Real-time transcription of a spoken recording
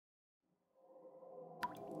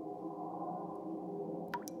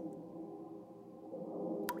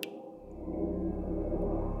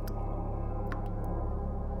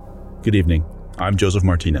Good evening. I'm Joseph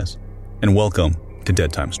Martinez, and welcome to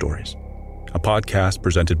Dead Time Stories, a podcast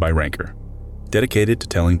presented by Ranker, dedicated to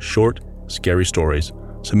telling short, scary stories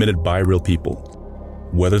submitted by real people.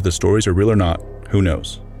 Whether the stories are real or not, who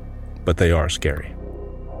knows? But they are scary.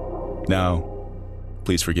 Now,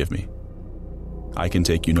 please forgive me. I can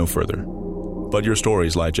take you no further, but your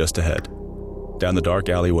stories lie just ahead. Down the dark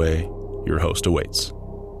alleyway, your host awaits.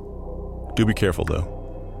 Do be careful,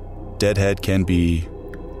 though. Deadhead can be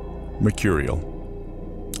mercurial.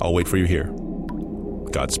 I'll wait for you here.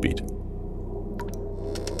 Godspeed.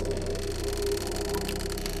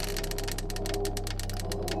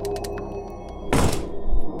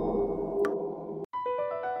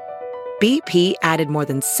 BP added more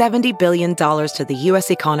than $70 billion to the U.S.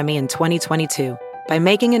 economy in 2022 by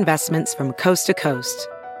making investments from coast to coast.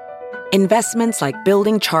 Investments like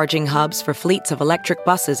building charging hubs for fleets of electric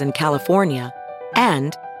buses in California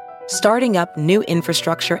and starting up new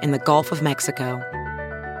infrastructure in the Gulf of Mexico.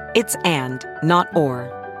 It's and, not or.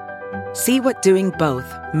 See what doing both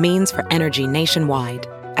means for energy nationwide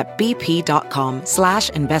at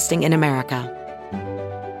bp.com/investing in America.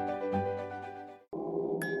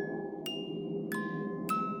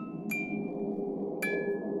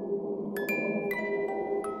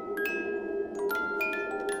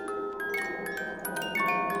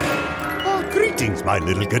 Greetings, my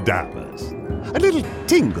little cadavers. A little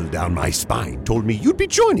tingle down my spine told me you'd be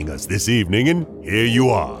joining us this evening, and here you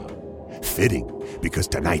are. Fitting, because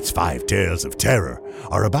tonight's 5 tales of terror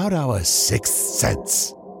are about our sixth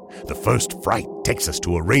sense. The first fright takes us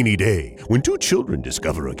to a rainy day when 2 children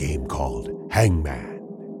discover a game called Hangman.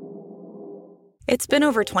 It's been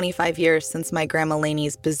over 25 years since my Grandma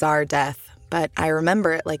Laney's bizarre death, but I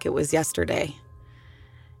remember it like it was yesterday.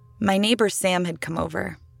 My neighbor Sam had come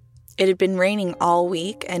over. It had been raining all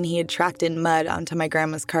week, and he had tracked in mud onto my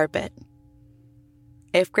grandma's carpet.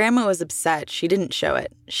 If Grandma was upset, she didn't show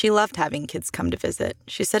it. She loved having kids come to visit.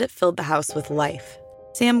 She said it filled the house with life.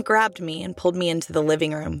 Sam grabbed me and pulled me into the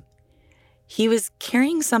living room. He was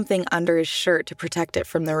carrying something under his shirt to protect it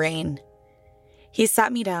from the rain. He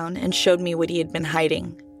sat me down and showed me what he had been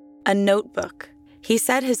hiding. A notebook. He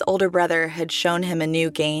said his older brother had shown him a new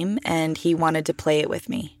game, and he wanted to play it with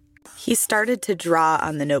me. He started to draw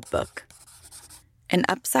on the notebook. An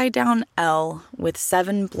upside-down L with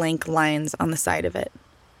 7 blank lines on the side of it.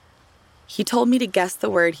 He told me to guess the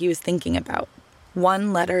word he was thinking about,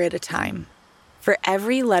 1 letter at a time. For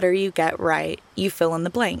every letter you get right, you fill in the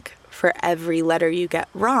blank. For every letter you get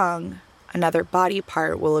wrong, another body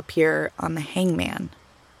part will appear on the hangman.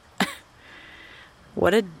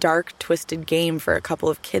 What a dark, twisted game for a couple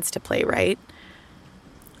of kids to play, right?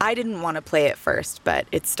 I didn't want to play at first, but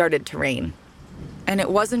it started to rain. And it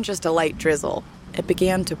wasn't just a light drizzle. It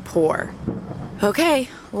began to pour. Okay,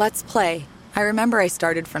 let's play. I remember I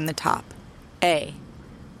started from the top. A.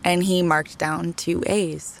 And he marked down 2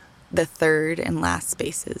 A's, the third and last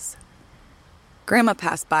spaces. Grandma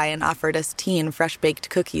passed by and offered us tea and fresh-baked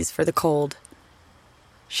cookies for the cold.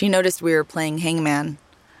 She noticed we were playing hangman.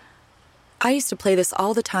 I used to play this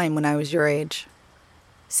all the time when I was your age.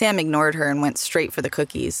 Sam ignored her and went straight for the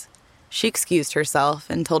cookies. She excused herself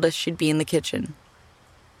and told us she'd be in the kitchen.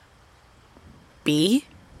 B?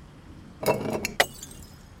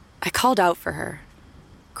 I called out for her.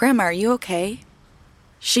 Grandma, are you okay?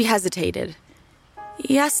 She hesitated.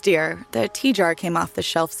 Yes, dear. The tea jar came off the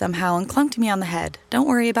shelf somehow and clunked me on the head. Don't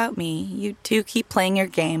worry about me. You two keep playing your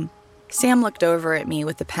game. Sam looked over at me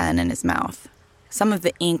with the pen in his mouth. Some of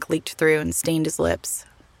the ink leaked through and stained his lips.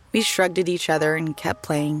 We shrugged at each other and kept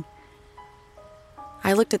playing.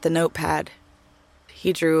 I looked at the notepad.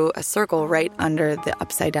 He drew a circle right under the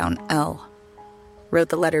upside-down L, wrote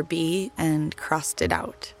the letter B, and crossed it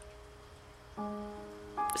out.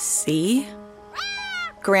 C?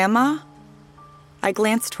 Grandma? I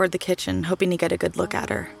glanced toward the kitchen, hoping to get a good look at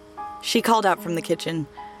her. She called out from the kitchen,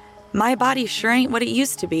 My body sure ain't what it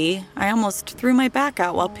used to be. I almost threw my back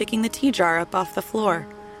out while picking the tea jar up off the floor.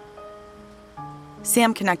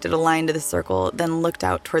 Sam connected a line to the circle, then looked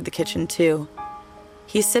out toward the kitchen, too.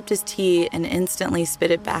 He sipped his tea and instantly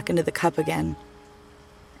spit it back into the cup again.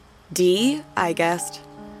 D, I guessed.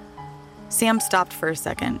 Sam stopped for a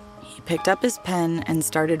second. He picked up his pen and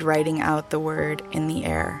started writing out the word in the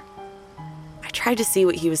air. I tried to see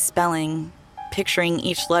what he was spelling, picturing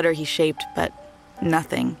each letter he shaped, but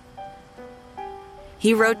nothing.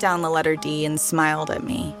 He wrote down the letter D and smiled at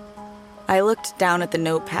me. I looked down at the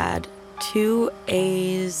notepad. 2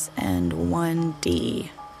 A's and 1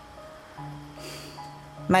 D.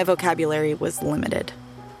 My vocabulary was limited.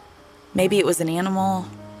 Maybe it was an animal.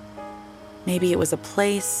 Maybe it was a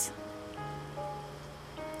place.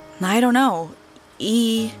 I don't know.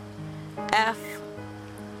 E. F.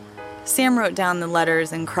 Sam wrote down the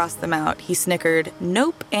letters and crossed them out. He snickered,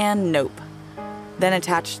 nope and nope, then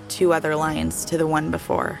attached 2 other lines to the one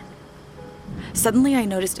before. Suddenly, I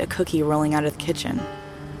noticed a cookie rolling out of the kitchen.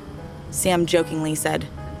 Sam jokingly said,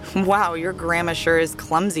 "Wow, your grandma sure is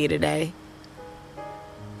clumsy today."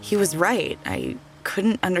 He was right. I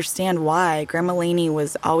couldn't understand why Grandma Laney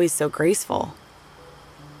was always so graceful.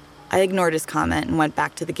 I ignored his comment and went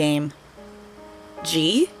back to the game.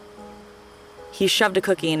 G? He shoved a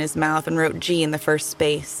cookie in his mouth and wrote G in the first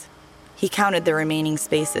space. He counted the remaining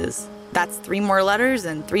spaces. That's 3 more letters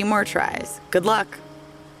and 3 more tries. Good luck.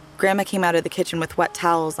 Grandma came out of the kitchen with wet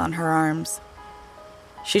towels on her arms.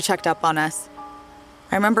 She checked up on us.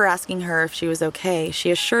 I remember asking her if she was okay.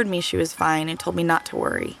 She assured me she was fine and told me not to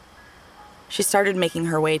worry. She started making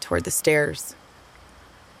her way toward the stairs.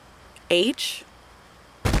 H?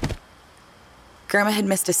 Grandma had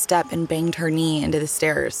missed a step and banged her knee into the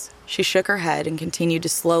stairs. She shook her head and continued to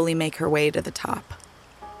slowly make her way to the top.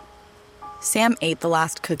 Sam ate the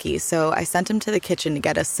last cookie, so I sent him to the kitchen to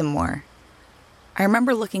get us some more. I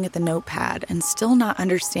remember looking at the notepad and still not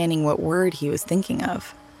understanding what word he was thinking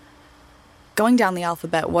of. Going down the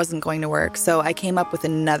alphabet wasn't going to work, so I came up with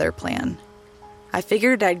another plan. I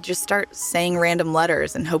figured I'd just start saying random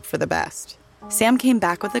letters and hope for the best. Sam came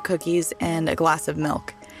back with the cookies and a glass of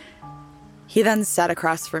milk. He then sat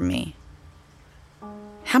across from me.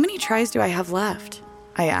 "How many tries do I have left?"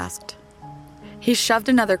 I asked. He shoved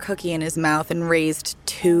another cookie in his mouth and raised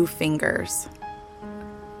 2 fingers.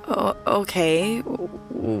 Okay,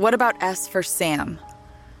 what about S for Sam?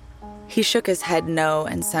 He shook his head no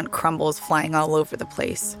and sent crumbles flying all over the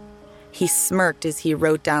place. He smirked as he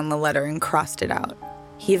wrote down the letter and crossed it out.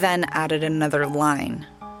 He then added another line.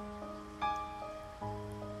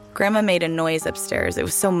 Grandma made a noise upstairs. It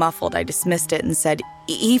was so muffled I dismissed it and said,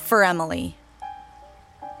 E for Emily.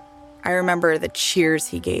 I remember the cheers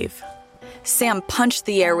he gave. Sam punched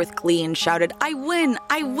the air with glee and shouted, "I win!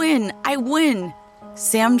 I win! I win!"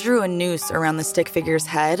 Sam drew a noose around the stick figure's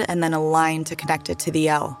head and then a line to connect it to the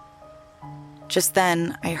L. Just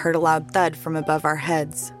then, I heard a loud thud from above our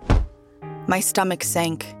heads. My stomach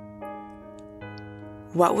sank.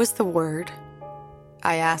 "What was the word?"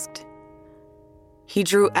 I asked. He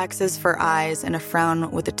drew X's for eyes and a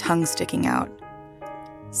frown with a tongue sticking out.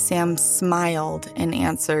 Sam smiled and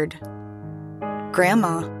answered,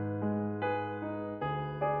 "Grandma."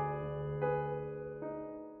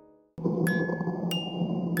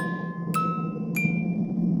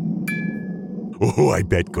 Oh, I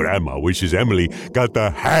bet Grandma wishes Emily got the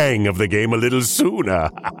hang of the game a little sooner.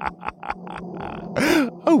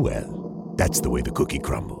 Oh well, that's the way the cookie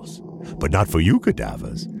crumbles. But not for you,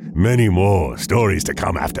 cadavers. Many more stories to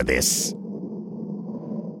come after this.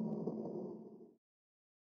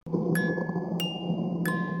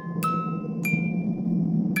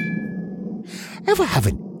 Ever have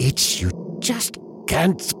an itch you just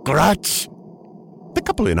can't scratch? The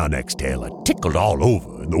couple in our next tale are tickled all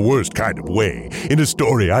over in the worst kind of way in a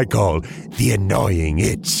story I call The Annoying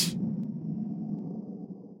Itch.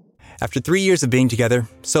 After 3 years of being together,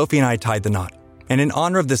 Sophie and I tied the knot. And in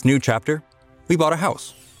honor of this new chapter, we bought a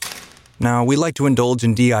house. Now, we like to indulge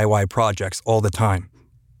in DIY projects all the time,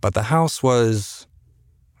 but the house was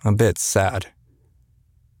a bit sad.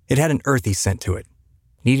 It had an earthy scent to it.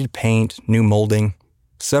 Needed paint, new molding.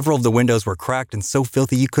 Several of the windows were cracked and so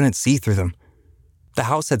filthy you couldn't see through them. The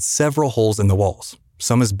house had several holes in the walls,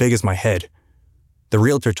 some as big as my head. The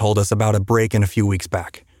realtor told us about a break-in a few weeks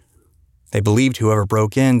back. They believed whoever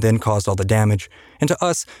broke in then caused all the damage, and to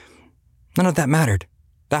us, none of that mattered.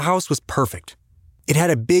 The house was perfect. It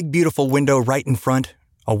had a big, beautiful window right in front,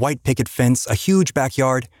 a white picket fence, a huge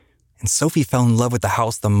backyard, and Sophie fell in love with the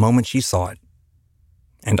house the moment she saw it.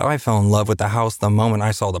 And I fell in love with the house the moment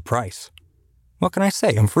I saw the price. What can I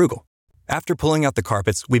say? I'm frugal. After pulling out the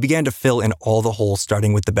carpets, we began to fill in all the holes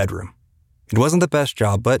starting with the bedroom. It wasn't the best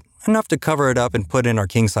job, but enough to cover it up and put in our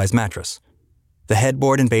king-size mattress. The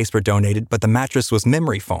headboard and base were donated, but the mattress was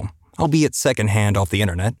memory foam, albeit secondhand off the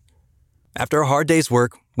internet. After a hard day's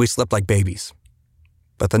work, we slept like babies.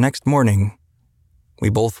 But the next morning, we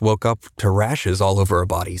both woke up to rashes all over our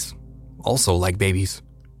bodies, also like babies.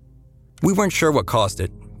 We weren't sure what caused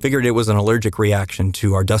it, figured it was an allergic reaction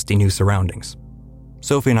to our dusty new surroundings.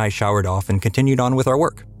 Sophie and I showered off and continued on with our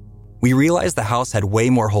work. We realized the house had way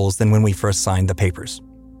more holes than when we first signed the papers.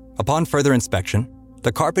 Upon further inspection,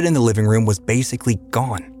 the carpet in the living room was basically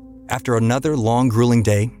gone. After another long, grueling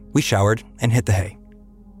day, we showered and hit the hay.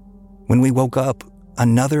 When we woke up,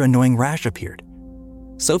 another annoying rash appeared.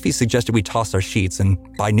 Sophie suggested we toss our sheets and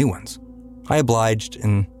buy new ones. I obliged,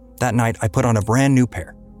 and that night I put on a brand new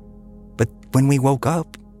pair. But when we woke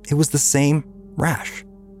up, it was the same rash.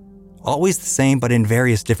 Always the same, but in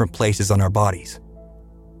various different places on our bodies.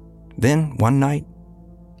 Then, one night,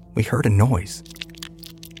 we heard a noise.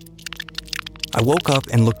 I woke up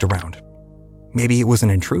and looked around. Maybe it was an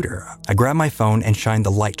intruder. I grabbed my phone and shined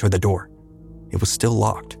the light toward the door. It was still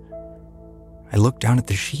locked. I looked down at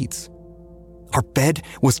the sheets. Our bed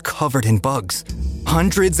was covered in bugs.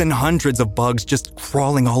 Hundreds and hundreds of bugs just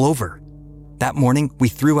crawling all over. That morning, we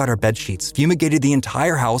threw out our bed sheets, fumigated the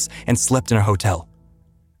entire house, and slept in a hotel.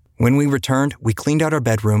 When we returned, we cleaned out our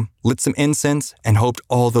bedroom, lit some incense, and hoped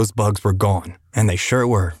all those bugs were gone. And they sure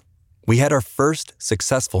were. We had our first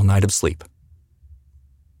successful night of sleep.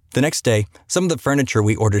 The next day, some of the furniture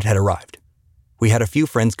we ordered had arrived. We had a few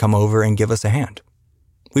friends come over and give us a hand.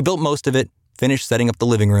 We built most of it, finished setting up the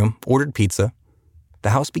living room, ordered pizza. The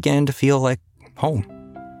house began to feel like home.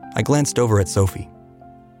 I glanced over at Sophie.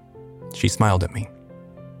 She smiled at me.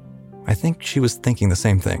 I think she was thinking the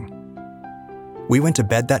same thing. We went to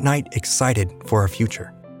bed that night excited for our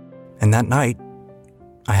future. And that night,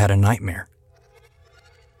 I had a nightmare.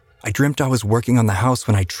 I dreamt I was working on the house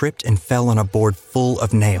when I tripped and fell on a board full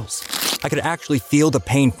of nails. I could actually feel the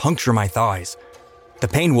pain puncture my thighs. The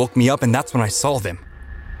pain woke me up, and that's when I saw them.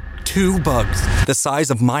 2 bugs, the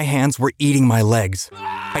size of my hands, were eating my legs.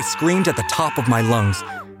 I screamed at the top of my lungs.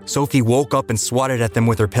 Sophie woke up and swatted at them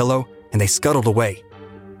with her pillow, and they scuttled away.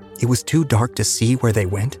 It was too dark to see where they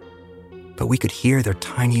went, but we could hear their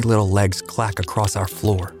tiny little legs clack across our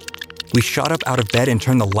floor. We shot up out of bed and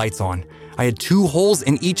turned the lights on. I had 2 holes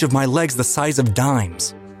in each of my legs the size of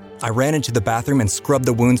dimes. I ran into the bathroom and scrubbed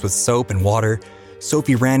the wounds with soap and water.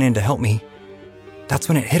 Sophie ran in to help me. That's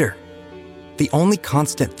when it hit her. The only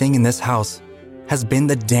constant thing in this house has been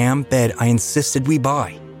the damn bed I insisted we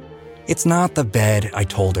buy. It's not the bed, I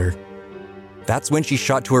told her. That's when she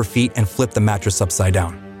shot to her feet and flipped the mattress upside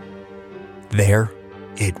down. There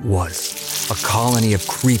it was, a colony of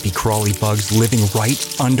creepy crawly bugs living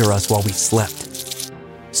right under us while we slept.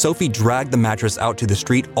 Sophie dragged the mattress out to the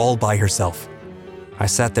street all by herself. I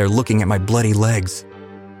sat there looking at my bloody legs.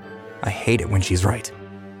 I hate it when she's right.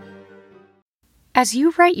 As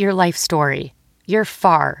you write your life story, you're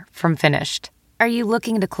far from finished. Are you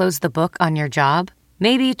looking to close the book on your job?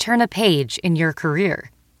 Maybe turn a page in your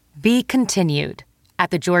career? Be continued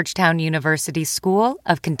at the Georgetown University School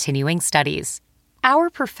of Continuing Studies. Our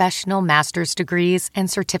professional master's degrees and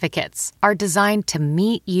certificates are designed to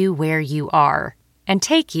meet you where you are and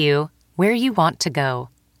take you where you want to go.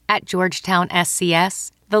 At Georgetown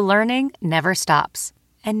SCS, the learning never stops,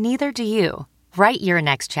 and neither do you. Write your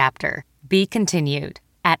next chapter. Be continued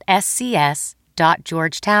at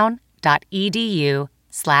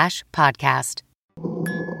scs.georgetown.edu/podcast.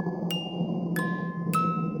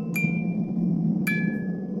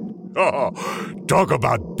 Oh, talk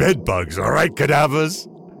about bedbugs, all right, cadavers?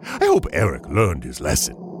 I hope Eric learned his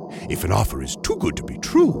lesson. If an offer is too good to be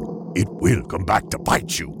true, it will come back to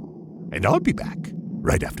bite you. And I'll be back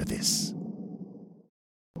right after this.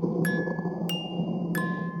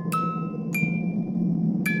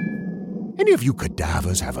 Any of you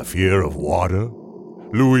cadavers have a fear of water?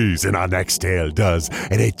 Louise in our next tale does,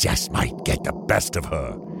 and it just might get the best of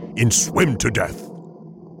her in Swim to Death.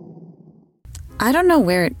 I don't know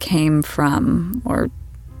where it came from or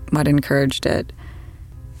what encouraged it,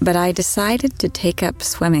 but I decided to take up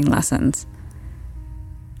swimming lessons.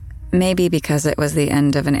 Maybe because it was the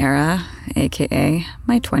end of an era, aka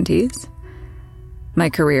my 20s. My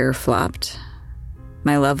career flopped.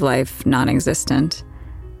 My love life non-existent.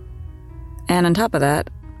 And on top of that,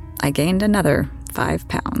 I gained another 5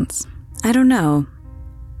 pounds. I don't know.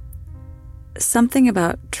 Something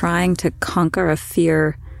about trying to conquer a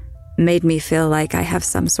fear made me feel like I have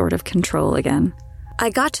some sort of control again. I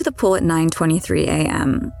got to the pool at 9:23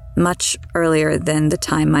 a.m., much earlier than the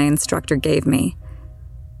time my instructor gave me.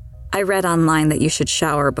 I read online that you should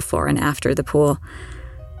shower before and after the pool.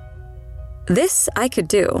 This I could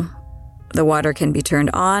do. The water can be turned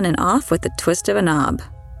on and off with the twist of a knob.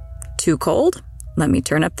 Too cold? Let me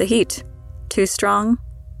turn up the heat. Too strong?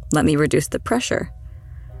 Let me reduce the pressure.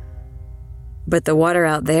 But the water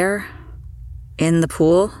out there, in the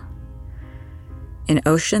pool, in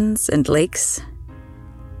oceans and lakes,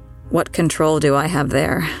 what control do I have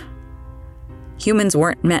there? Humans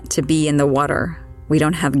weren't meant to be in the water. We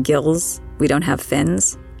don't have gills. We don't have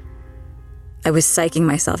fins. I was psyching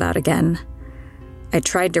myself out again. I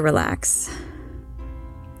tried to relax.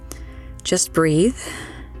 Just breathe.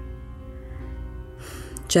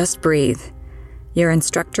 Just breathe. Your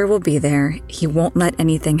instructor will be there. He won't let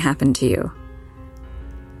anything happen to you,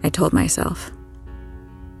 I told myself.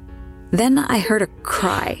 Then I heard a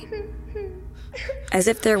cry. as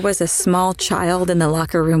if there was a small child in the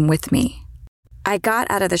locker room with me. I got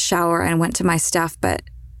out of the shower and went to my stuff, but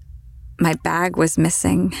my bag was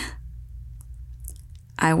missing.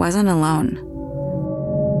 I wasn't alone.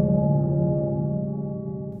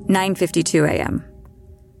 9:52 a.m.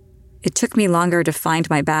 It took me longer to find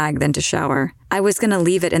my bag than to shower. I was going to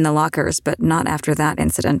leave it in the lockers, but not after that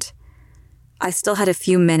incident. I still had a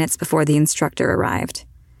few minutes before the instructor arrived.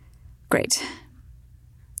 Great.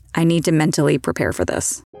 I need to mentally prepare for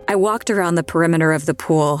this. I walked around the perimeter of the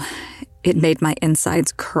pool. It made my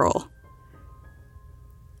insides curl.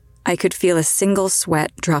 I could feel a single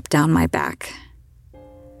sweat drop down my back.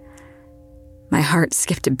 My heart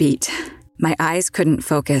skipped a beat. My eyes couldn't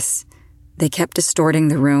focus. They kept distorting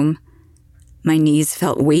the room. My knees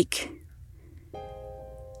felt weak.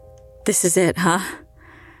 This is it, huh?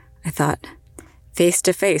 I thought, face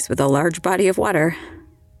to face with a large body of water.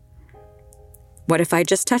 What if I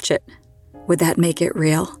just touch it? Would that make it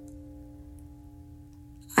real?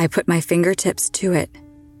 I put my fingertips to it.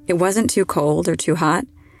 It wasn't too cold or too hot.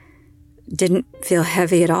 Didn't feel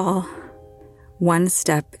heavy at all. One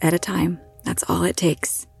step at a time. That's all it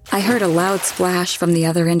takes. I heard a loud splash from the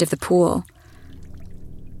other end of the pool.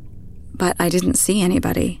 But I didn't see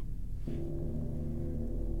anybody.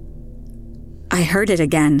 I heard it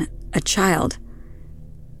again, a child.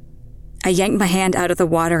 I yanked my hand out of the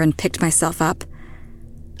water and picked myself up.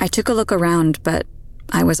 I took a look around, but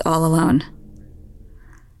I was all alone.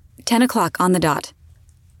 10 o'clock on the dot.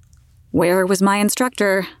 Where was my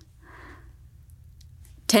instructor?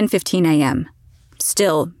 10:15 a.m.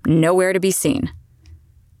 Still nowhere to be seen.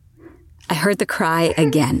 I heard the cry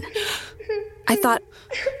again. I thought,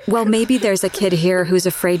 well, maybe there's a kid here who's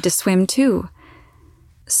afraid to swim too.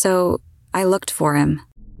 So I looked for him.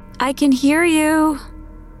 I can hear you.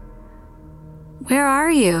 Where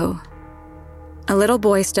are you? A little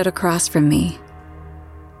boy stood across from me.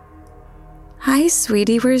 Hi,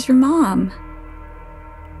 sweetie, where's your mom?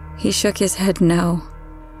 He shook his head no.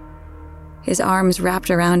 His arms wrapped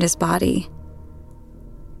around his body.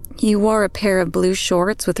 He wore a pair of blue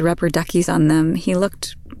shorts with rubber duckies on them. He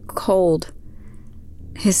looked cold.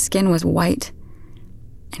 His skin was white,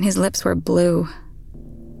 and his lips were blue.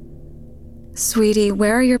 Sweetie,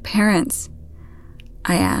 where are your parents?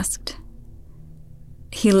 I asked.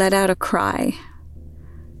 He let out a cry.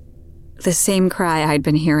 The same cry I'd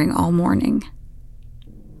been hearing all morning.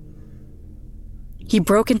 He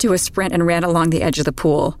broke into a sprint and ran along the edge of the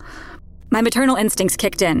pool. My maternal instincts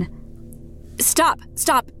kicked in. Stop!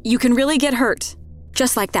 You can really get hurt.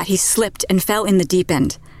 Just like that, he slipped and fell in the deep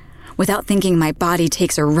end. Without thinking, my body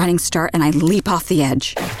takes a running start and I leap off the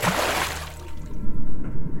edge.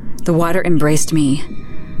 The water embraced me.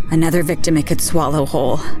 Another victim it could swallow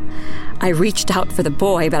whole. I reached out for the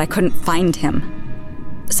boy, but I couldn't find him.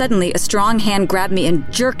 Suddenly, a strong hand grabbed me and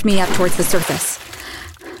jerked me up towards the surface.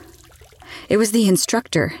 It was the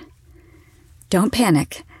instructor. Don't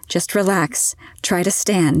panic. Just relax. Try to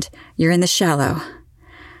stand. You're in the shallow.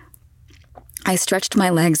 I stretched my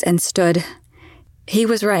legs and stood. He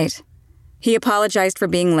was right. He apologized for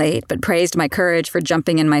being late, but praised my courage for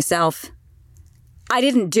jumping in myself. I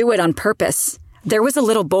didn't do it on purpose. There was a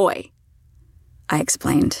little boy, I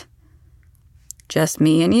explained. Just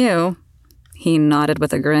me and you, he nodded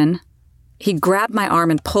with a grin. He grabbed my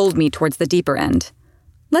arm and pulled me towards the deeper end.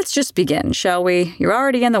 Let's just begin, shall we? You're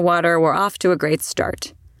already in the water. We're off to a great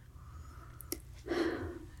start.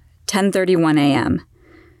 10:31 a.m.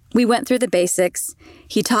 We went through the basics.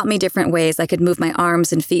 He taught me different ways I could move my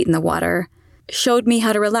arms and feet in the water, showed me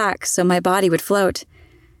how to relax so my body would float.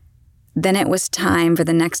 Then it was time for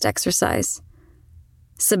the next exercise.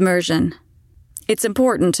 Submersion. It's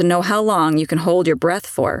important to know how long you can hold your breath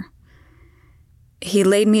for. He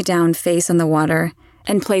laid me down face on the water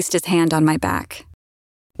and placed his hand on my back.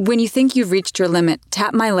 When you think you've reached your limit,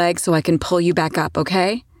 tap my leg so I can pull you back up,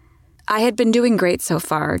 okay? I had been doing great so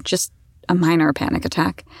far, just a minor panic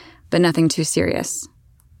attack, but nothing too serious.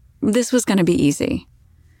 This was going to be easy.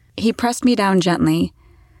 He pressed me down gently.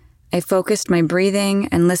 I focused my breathing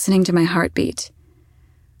and listening to my heartbeat.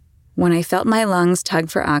 When I felt my lungs tug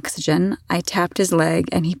for oxygen, I tapped his leg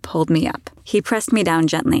and he pulled me up. He pressed me down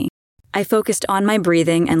gently. I focused on my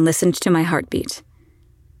breathing and listened to my heartbeat.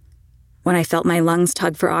 When I felt my lungs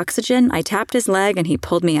tug for oxygen, I tapped his leg and he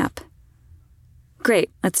pulled me up.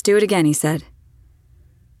 Great, let's do it again, he said.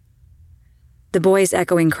 The boy's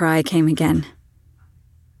echoing cry came again.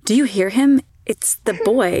 Do you hear him? It's the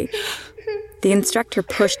boy. The instructor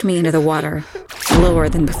pushed me into the water, lower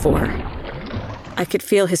than before. I could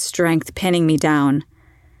feel his strength pinning me down.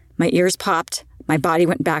 My ears popped, my body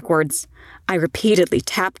went backwards. I repeatedly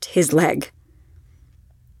tapped his leg.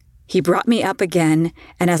 He brought me up again,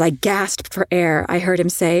 and as I gasped for air, I heard him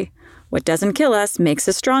say, "What doesn't kill us makes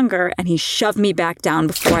us stronger," and he shoved me back down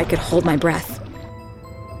before I could hold my breath.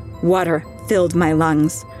 Water filled my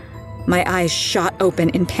lungs. My eyes shot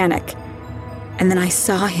open in panic. And then I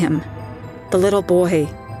saw him, the little boy.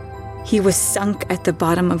 He was sunk at the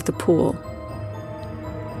bottom of the pool,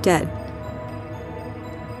 dead.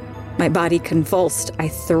 My body convulsed. I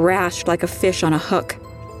thrashed like a fish on a hook.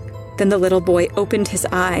 Then the little boy opened his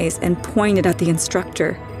eyes and pointed at the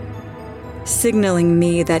instructor, signaling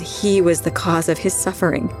me that he was the cause of his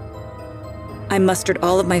suffering. I mustered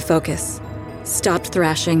all of my focus, stopped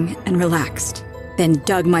thrashing, and relaxed, then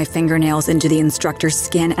dug my fingernails into the instructor's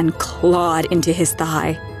skin and clawed into his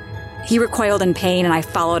thigh. He recoiled in pain, and I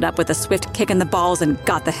followed up with a swift kick in the balls and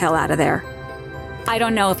got the hell out of there. I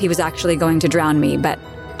don't know if he was actually going to drown me, but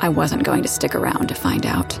I wasn't going to stick around to find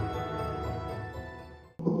out.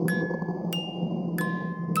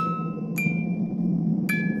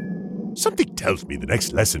 Something tells me the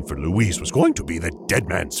next lesson for Louise was going to be the dead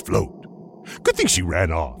man's float. Good thing she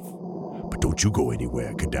ran off. But don't you go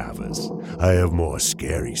anywhere, cadavers. I have more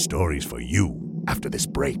scary stories for you after this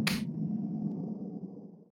break.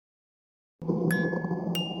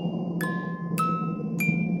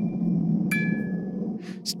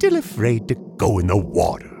 Still afraid to go in the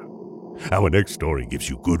water? Our next story gives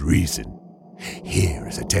you good reason. Here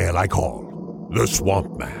is a tale I call The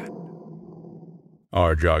Swamp Man.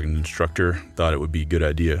 Our jogging instructor thought it would be a good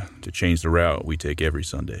idea to change the route we take every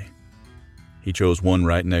Sunday. He chose one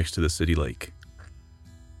right next to the city lake.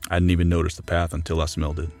 I didn't even notice the path until I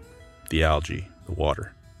smelled it. The algae, the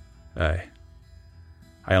water. I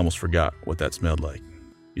almost forgot what that smelled like.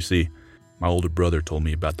 You see, my older brother told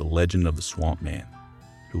me about the legend of the Swamp Man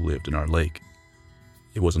who lived in our lake.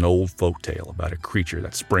 It was an old folk tale about a creature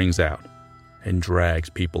that springs out and drags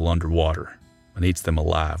people underwater and eats them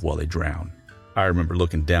alive while they drown. I remember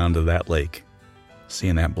looking down to that lake,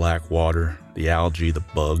 seeing that black water, the algae, the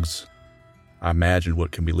bugs. I imagined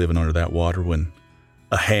what could be living under that water when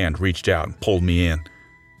a hand reached out and pulled me in.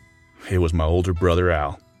 It was my older brother,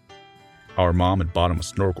 Al. Our mom had bought him a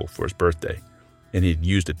snorkel for his birthday, and he'd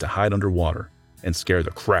used it to hide underwater and scare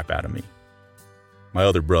the crap out of me. My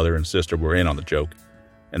other brother and sister were in on the joke,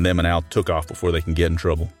 and them and Al took off before they can get in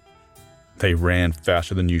trouble. They ran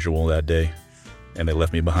faster than usual that day, and they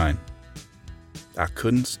left me behind. I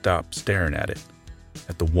couldn't stop staring at it,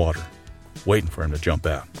 at the water, waiting for him to jump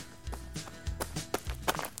out.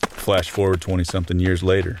 Flash forward 20-something years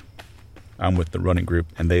later. I'm with the running group,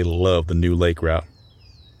 and they love the new lake route.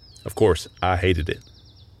 Of course, I hated it,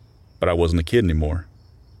 but I wasn't a kid anymore.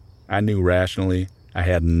 I knew rationally I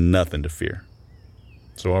had nothing to fear,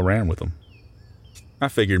 so I ran with them. I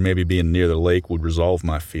figured maybe being near the lake would resolve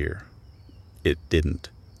my fear. It didn't.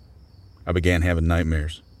 I began having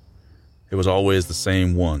nightmares. It was always the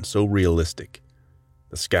same one, so realistic.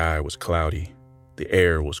 The sky was cloudy. The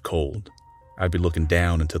air was cold. I'd be looking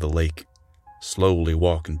down into the lake, slowly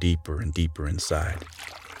walking deeper and deeper inside.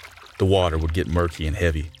 The water would get murky and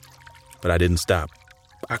heavy, but I didn't stop.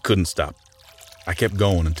 I couldn't stop. I kept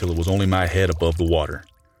going until it was only my head above the water.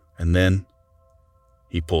 And then,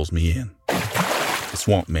 he pulls me in. The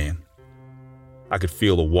Swamp Man. I could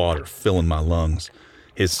feel the water filling my lungs,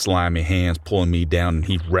 his slimy hands pulling me down, and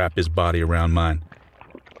he'd wrap his body around mine.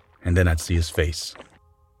 And then I'd see his face,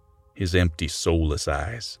 his empty, soulless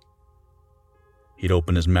eyes. He'd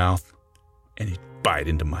open his mouth, and he'd bite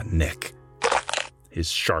into my neck.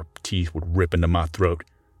 His sharp teeth would rip into my throat.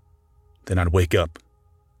 Then I'd wake up,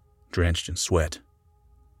 drenched in sweat.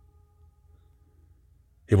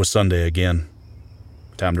 It was Sunday again.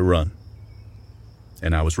 Time to run.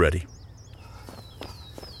 And I was ready.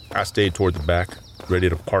 I stayed toward the back, ready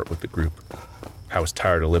to part with the group. I was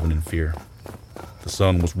tired of living in fear. The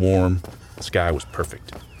sun was warm, the sky was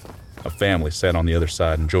perfect. A family sat on the other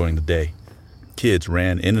side enjoying the day. Kids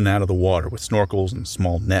ran in and out of the water with snorkels and a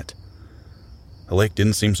small net. The lake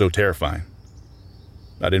didn't seem so terrifying.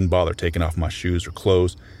 I didn't bother taking off my shoes or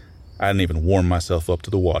clothes. I hadn't even warmed myself up to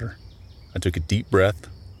the water. I took a deep breath,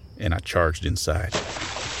 and I charged inside.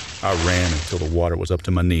 I ran until the water was up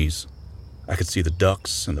to my knees. I could see the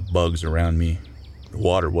ducks and the bugs around me. The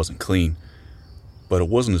water wasn't clean, but it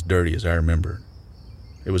wasn't as dirty as I remembered.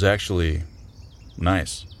 It was actually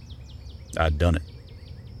nice. I'd done it.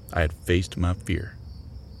 I had faced my fear.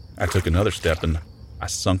 I took another step and I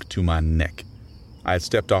sunk to my neck. I had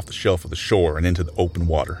stepped off the shelf of the shore and into the open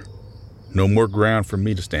water. No more ground for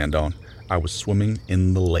me to stand on. I was swimming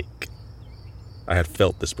in the lake. I had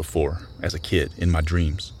felt this before, as a kid, in my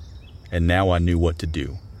dreams, and now I knew what to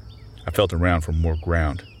do. I felt around for more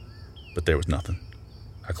ground, but there was nothing.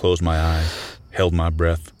 I closed my eyes, held my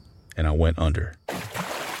breath, and I went under.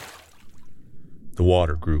 The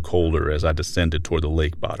water grew colder as I descended toward the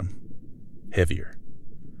lake bottom, heavier.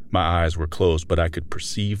 My eyes were closed, but I could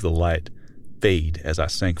perceive the light fade as I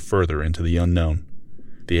sank further into the unknown.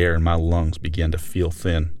 The air in my lungs began to feel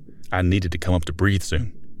thin. I needed to come up to breathe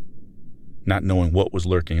soon. Not knowing what was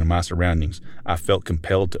lurking in my surroundings, I felt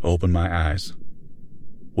compelled to open my eyes.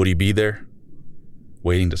 Would he be there,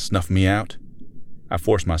 waiting to snuff me out? I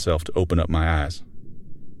forced myself to open up my eyes.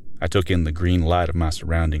 I took in the green light of my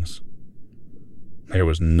surroundings. There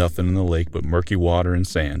was nothing in the lake but murky water and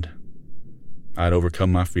sand. I'd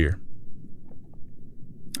overcome my fear.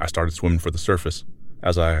 I started swimming for the surface.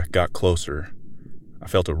 As I got closer, I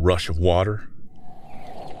felt a rush of water.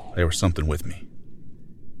 There was something with me.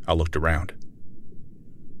 I looked around,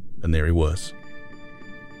 and there he was.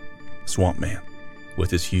 Swamp Man, with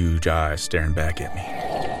his huge eyes staring back at me.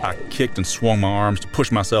 I kicked and swung my arms to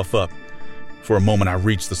push myself up. For a moment, I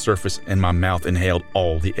reached the surface, and my mouth inhaled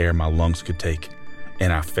all the air my lungs could take.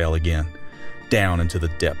 And I fell again, down into the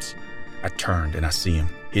depths. I turned and I see him,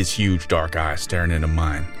 his huge dark eyes staring into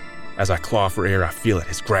mine. As I claw for air, I feel it,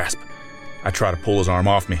 his grasp. I try to pull his arm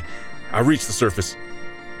off me. I reach the surface,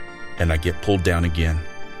 and I get pulled down again.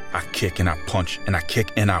 I kick and I punch, and I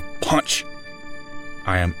kick and I punch.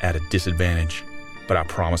 I am at a disadvantage, but I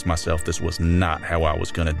promised myself this was not how I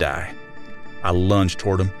was gonna die. I lunged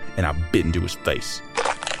toward him, and I bit into his face.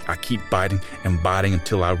 I keep biting and biting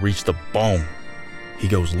until I reach the bone. He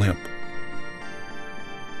goes limp.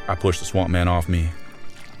 I push the swamp man off me,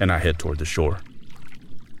 and I head toward the shore.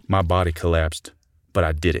 My body collapsed, but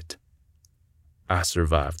I did it. I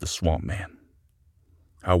survived the swamp man.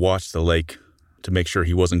 I watched the lake to make sure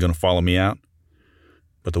he wasn't going to follow me out,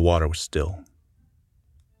 but the water was still.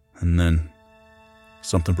 And then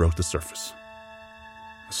something broke the surface.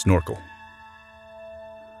 A snorkel.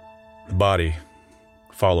 The body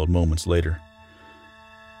followed moments later.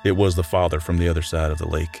 It was the father from the other side of the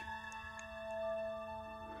lake.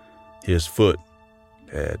 His foot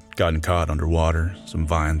had gotten caught underwater, some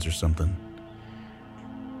vines or something.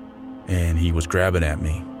 And he was grabbing at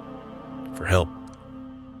me for help.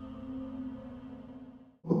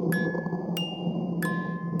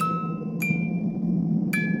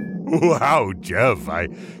 Wow, Jeff, I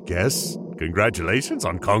guess. Congratulations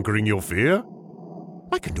on conquering your fear.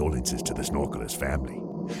 My condolences to the snorkeler's family.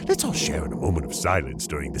 Let's all share in a moment of silence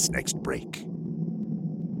during this next break.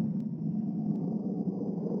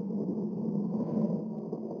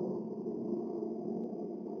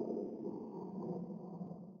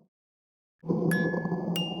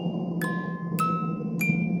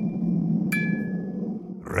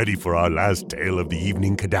 Ready for our last tale of the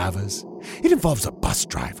evening, cadavers? It involves a bus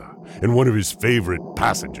driver and one of his favorite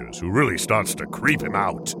passengers who really starts to creep him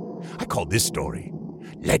out. I call this story,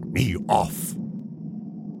 Let Me Off.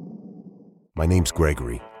 My name's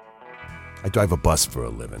Gregory. I drive a bus for a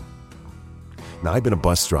living. Now, I've been a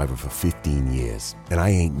bus driver for 15 years, and I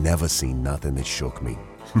ain't never seen nothing that shook me.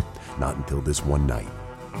 Not until this one night.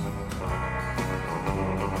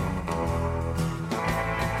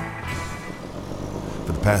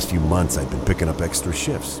 For the past few months, I've been picking up extra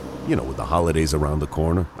shifts. You know, with the holidays around the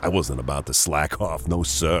corner, I wasn't about to slack off, no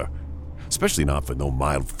sir. Especially not for no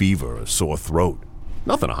mild fever or sore throat.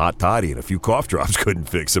 Nothing a hot toddy and a few cough drops couldn't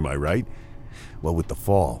fix, am I right? Well, with the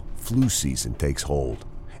fall, flu season takes hold,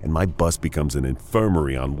 and my bus becomes an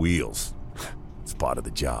infirmary on wheels. It's part of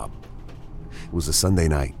the job. It was a Sunday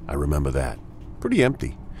night, I remember that. Pretty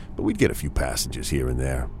empty, but we'd get a few passengers here and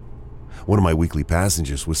there. One of my weekly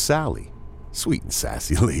passengers was Sally. Sweet and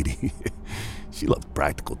sassy lady. She loved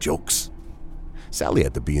practical jokes. Sally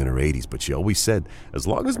had to be in her 80s, but she always said, as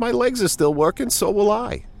long as my legs are still working, so will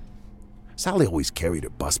I. Sally always carried her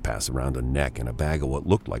bus pass around her neck and a bag of what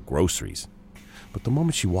looked like groceries. But the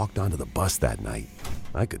moment she walked onto the bus that night,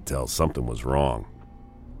 I could tell something was wrong.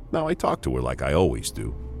 Now, I talked to her like I always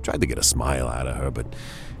do. Tried to get a smile out of her, but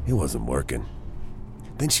it wasn't working.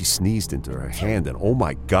 Then she sneezed into her hand, and oh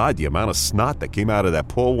my God, the amount of snot that came out of that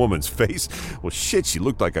poor woman's face. Well, shit, she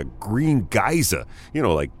looked like a green geyser. You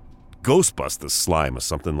know, like Ghostbusters slime or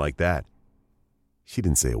something like that. She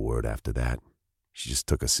didn't say a word after that. She just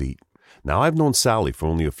took a seat. Now, I've known Sally for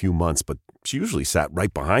only a few months, but she usually sat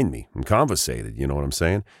right behind me and conversated, you know what I'm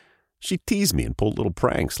saying? She teased me and pulled little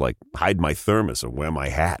pranks like hide my thermos or wear my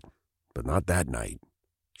hat. But not that night.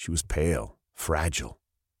 She was pale, fragile.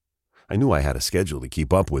 I knew I had a schedule to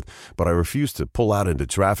keep up with, but I refused to pull out into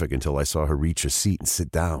traffic until I saw her reach her seat and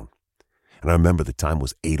sit down. And I remember the time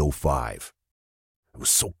was 8:05. It was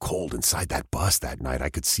so cold inside that bus that night I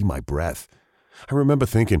could see my breath. I remember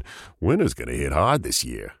thinking, winter's gonna hit hard this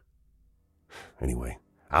year. Anyway,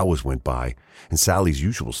 Hours went by, and Sally's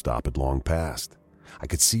usual stop had long passed. I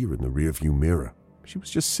could see her in the rearview mirror. She was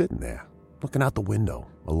just sitting there, looking out the window,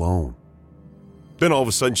 alone. Then all of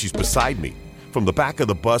a sudden, she's beside me, from the back of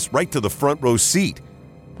the bus right to the front row seat.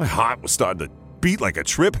 My heart was starting to beat like a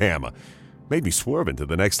trip hammer, made me swerve into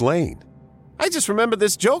the next lane. I just remembered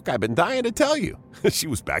this joke I've been dying to tell you. She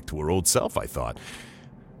was back to her old self, I thought.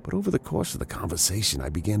 But over the course of the conversation, I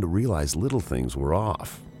began to realize little things were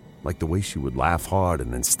off, like the way she would laugh hard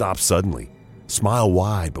and then stop suddenly, smile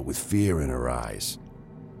wide but with fear in her eyes.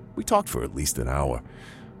 We talked for at least an hour.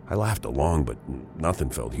 I laughed along, but nothing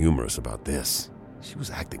felt humorous about this. She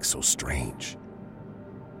was acting so strange.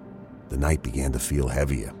 The night began to feel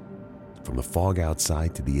heavier, from the fog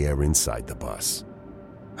outside to the air inside the bus.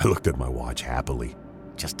 I looked at my watch happily.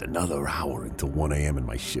 Just another hour until 1 a.m. and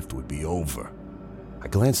my shift would be over. I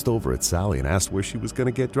glanced over at Sally and asked where she was going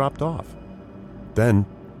to get dropped off. Then,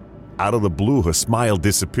 out of the blue, her smile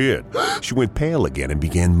disappeared. She went pale again and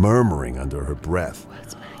began murmuring under her breath.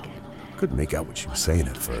 I couldn't make out what she was saying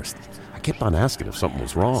at first. I kept on asking if something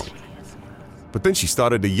was wrong. But then she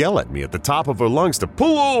started to yell at me at the top of her lungs to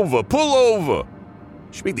pull over, pull over.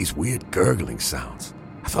 She made these weird gurgling sounds.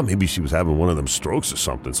 I thought maybe she was having one of them strokes or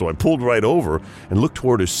something, so I pulled right over and looked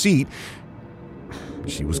toward her seat.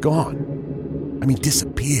 She was gone. I mean,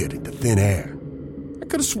 disappeared into thin air. I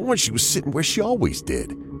could have sworn she was sitting where she always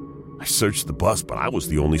did. I searched the bus, but I was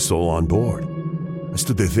the only soul on board. I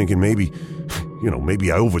stood there thinking maybe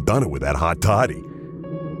I overdone it with that hot toddy.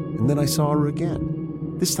 And then I saw her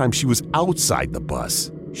again. This time she was outside the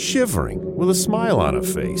bus, shivering, with a smile on her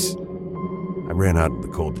face. I ran out in the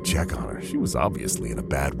cold to check on her. She was obviously in a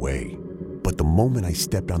bad way. But the moment I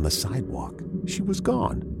stepped on the sidewalk, she was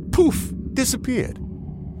gone. Poof! Disappeared.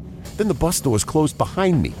 Then the bus doors closed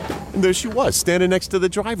behind me, and there she was, standing next to the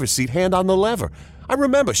driver's seat, hand on the lever. I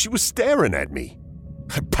remember she was staring at me.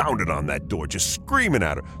 I pounded on that door, just screaming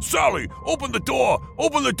at her, "Sally, open the door!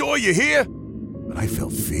 Open the door, you hear?" But I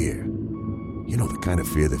felt fear. You know, the kind of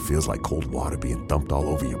fear that feels like cold water being dumped all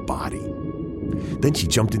over your body. Then she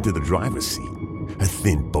jumped into the driver's seat. Her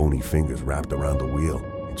thin, bony fingers wrapped around the wheel,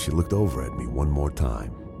 and she looked over at me one more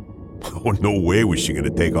time. Oh, no way was she going to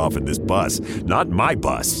take off in this bus. Not my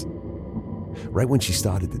bus. Right when she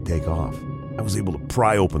started to take off, I was able to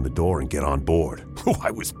pry open the door and get on board. Oh,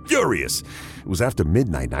 I was furious. It was after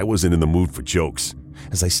midnight and I wasn't in the mood for jokes.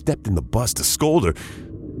 As I stepped in the bus to scold her,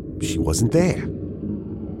 she wasn't there.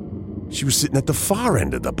 She was sitting at the far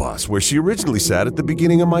end of the bus, where she originally sat at the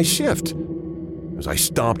beginning of my shift. As I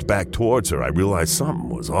stomped back towards her, I realized something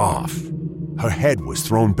was off. Her head was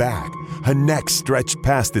thrown back, her neck stretched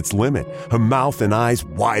past its limit, her mouth and eyes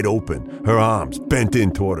wide open, her arms bent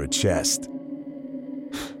in toward her chest.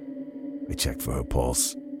 I checked for her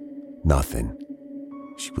pulse. Nothing.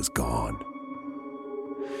 She was gone.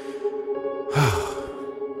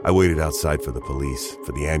 I waited outside for the police,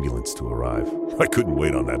 for the ambulance to arrive. I couldn't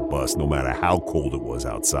wait on that bus, no matter how cold it was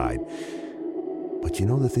outside. But you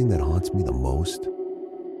know the thing that haunts me the most?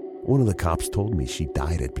 One of the cops told me she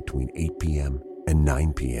died at between 8 p.m. and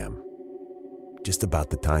 9 p.m. Just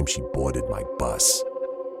about the time she boarded my bus.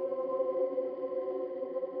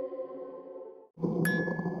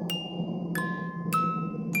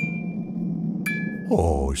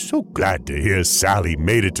 Oh, so glad to hear Sally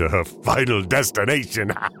made it to her final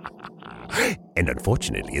destination. And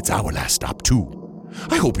unfortunately, it's our last stop, too.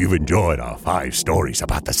 I hope you've enjoyed our 5 stories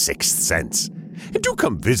about the Sixth Sense. And do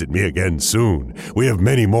come visit me again soon. We have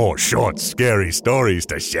many more short, scary stories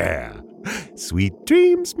to share. Sweet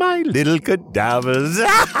dreams, my little cadavers.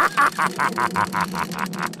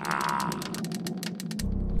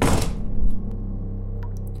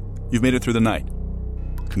 You've made it through the night.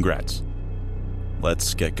 Congrats.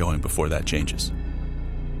 Let's get going before that changes.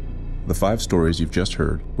 The 5 stories you've just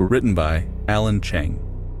heard were written by Alan Cheng.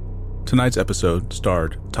 Tonight's episode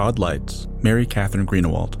starred Todd Leitz, Mary Catherine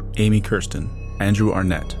Greenewald, Amy Kirsten, Andrew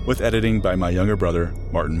Arnett, with editing by my younger brother,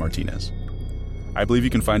 Martin Martinez. I believe you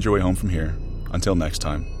can find your way home from here. Until next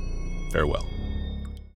time, farewell.